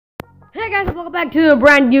Hey guys, welcome back to a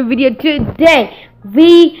brand new video. Today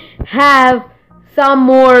we have some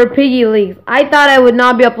more Piggy leaks. I thought I would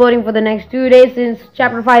not be uploading for the next 2 days since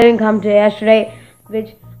chapter 5 didn't come to yesterday,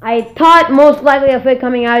 which I thought most likely of it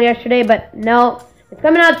coming out yesterday, but no, it's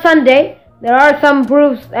coming out Sunday. There are some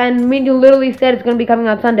proofs, and Minju literally said it's going to be coming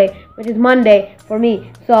out Sunday, which is Monday for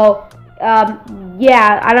me. So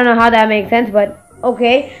yeah, I don't know how that makes sense, but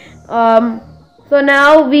okay. So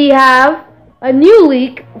now we have a new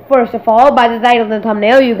leak. First of all, by the title and the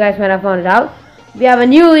thumbnail, you guys might have found it out. We have a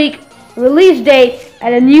new leak, release date,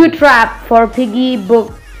 and a new trap for Piggy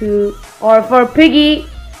Book 2, or for Piggy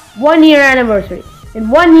 1 year anniversary. In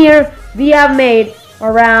 1 year, we have made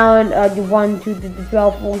around 1, 2, 3,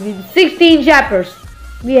 12, 14, 16 chapters.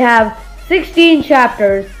 We have 16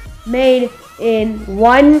 chapters made in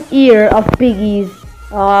 1 year of Piggy's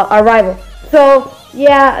arrival. So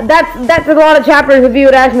yeah, that's a lot of chapters if you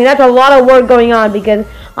would ask me. That's a lot of work going on, because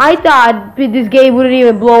I thought this game wouldn't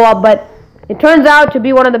even blow up, but it turns out to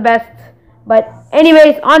be one of the best. But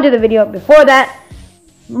anyways, on to the video. Before that,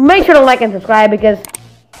 make sure to like and subscribe, because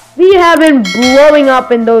we have been blowing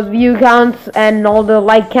up in those view counts and all the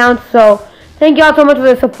like counts. So thank you all so much for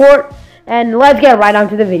the support, and let's get right on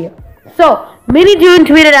to the video. So Mini June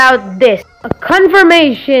tweeted out this, a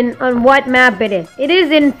confirmation on what map it is. It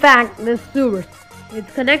is in fact the sewers. It's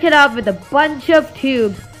connected up with a bunch of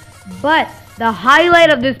tubes, but the highlight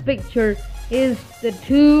of this picture is the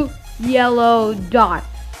 2 yellow dots.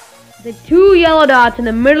 The 2 yellow dots in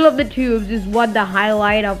the middle of the tubes is what the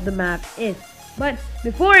highlight of the map is. But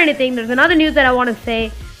before anything, there's another news that I want to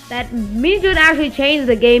say, that Mini June actually changed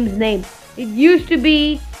the game's name. It used to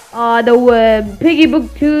be the Piggy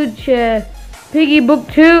Book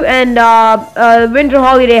 2 and Winter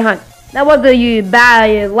Holiday Hunt. That was the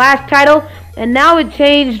last title, and now it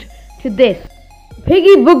changed to this,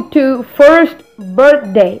 Piggy Book 2 First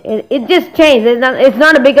Birthday. It just changed. It's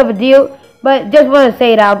not a big of a deal, but just want to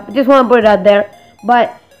say it out. Just want to put it out there.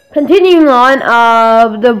 But continuing on,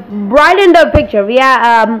 the brightened up picture. We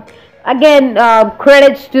have again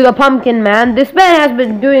credits to the Pumpkin Man. This man has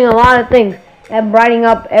been doing a lot of things and brightening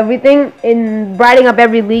up everything. Brightening up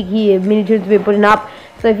every leak Mini June's been putting up.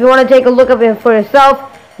 So if you want to take a look at it for yourself,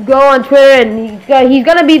 go on Twitter, and he's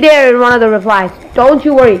gonna be there in one of the replies. Don't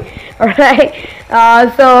you worry. Alright.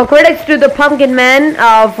 So credits to the Pumpkin Man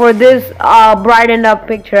for this brightened up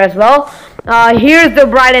picture as well. Here's the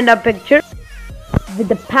brightened up picture. With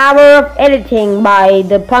the power of editing by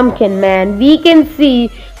the Pumpkin Man, we can see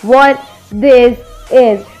what this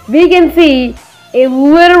is. We can see a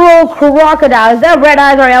literal crocodile. Is that red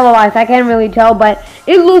eyes or yellow eyes? I can't really tell, but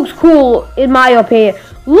it looks cool in my opinion.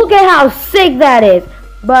 Look at how sick that is.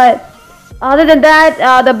 But other than that,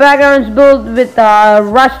 the background is built with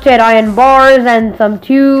rusted iron bars and some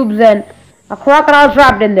tubes and a crocodile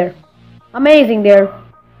trapped in there. Amazing there.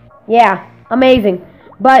 Yeah, amazing.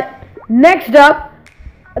 But next up,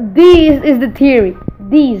 these is the theory.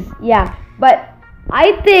 Yeah. But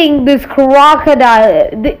I think this crocodile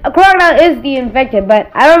is the infected,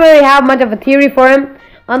 but I don't really have much of a theory for him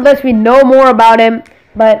unless we know more about him.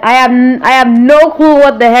 But I have no clue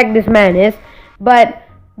what the heck this man is. But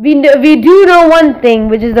we do know one thing,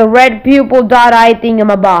 which is the red pupil dot eye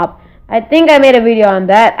thingamabob. I think I made a video on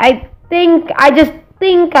that. I just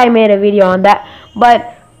think I made a video on that.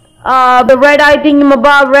 But the red eye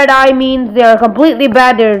thingamabob, red eye means they're completely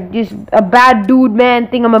bad. They're just a bad dude man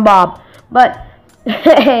thingamabob. But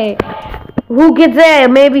hey, who can say?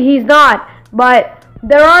 Maybe he's not. But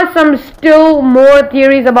there are some still more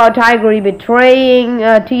theories about Tigery betraying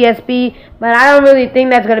TSP, but I don't really think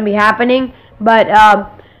that's gonna be happening. But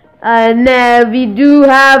we do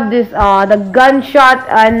have this the gunshot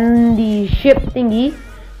and the ship thingy.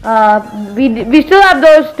 We still have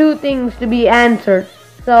those 2 things to be answered,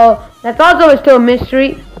 so that's also still a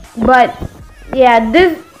mystery. But yeah,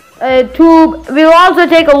 this tube. We'll also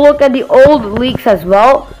take a look at the old leaks as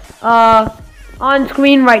well. On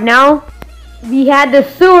screen right now, we had the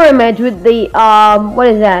sewer image with the what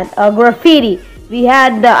is that? Graffiti. We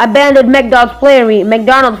had the abandoned McDonald's play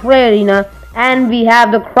arena, and we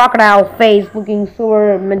have the crocodile face looking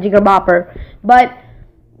sewer jigger bopper. But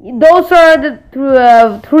those are the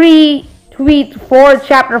 3 tweets for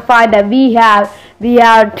chapter 5 that we have. We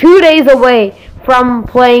are 2 days away from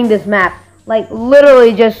playing this map. Like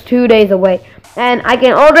literally just 2 days away. And I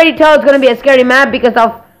can already tell it's going to be a scary map because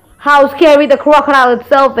of how scary the crocodile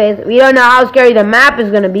itself is. We don't know how scary the map is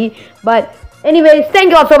going to be. But anyways,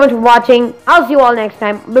 thank you all so much for watching. I'll see you all next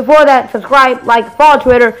time. Before that, subscribe, like, follow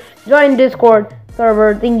Twitter, join Discord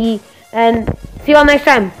server thingy, and see you all next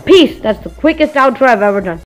time. Peace. That's the quickest outro I've ever done.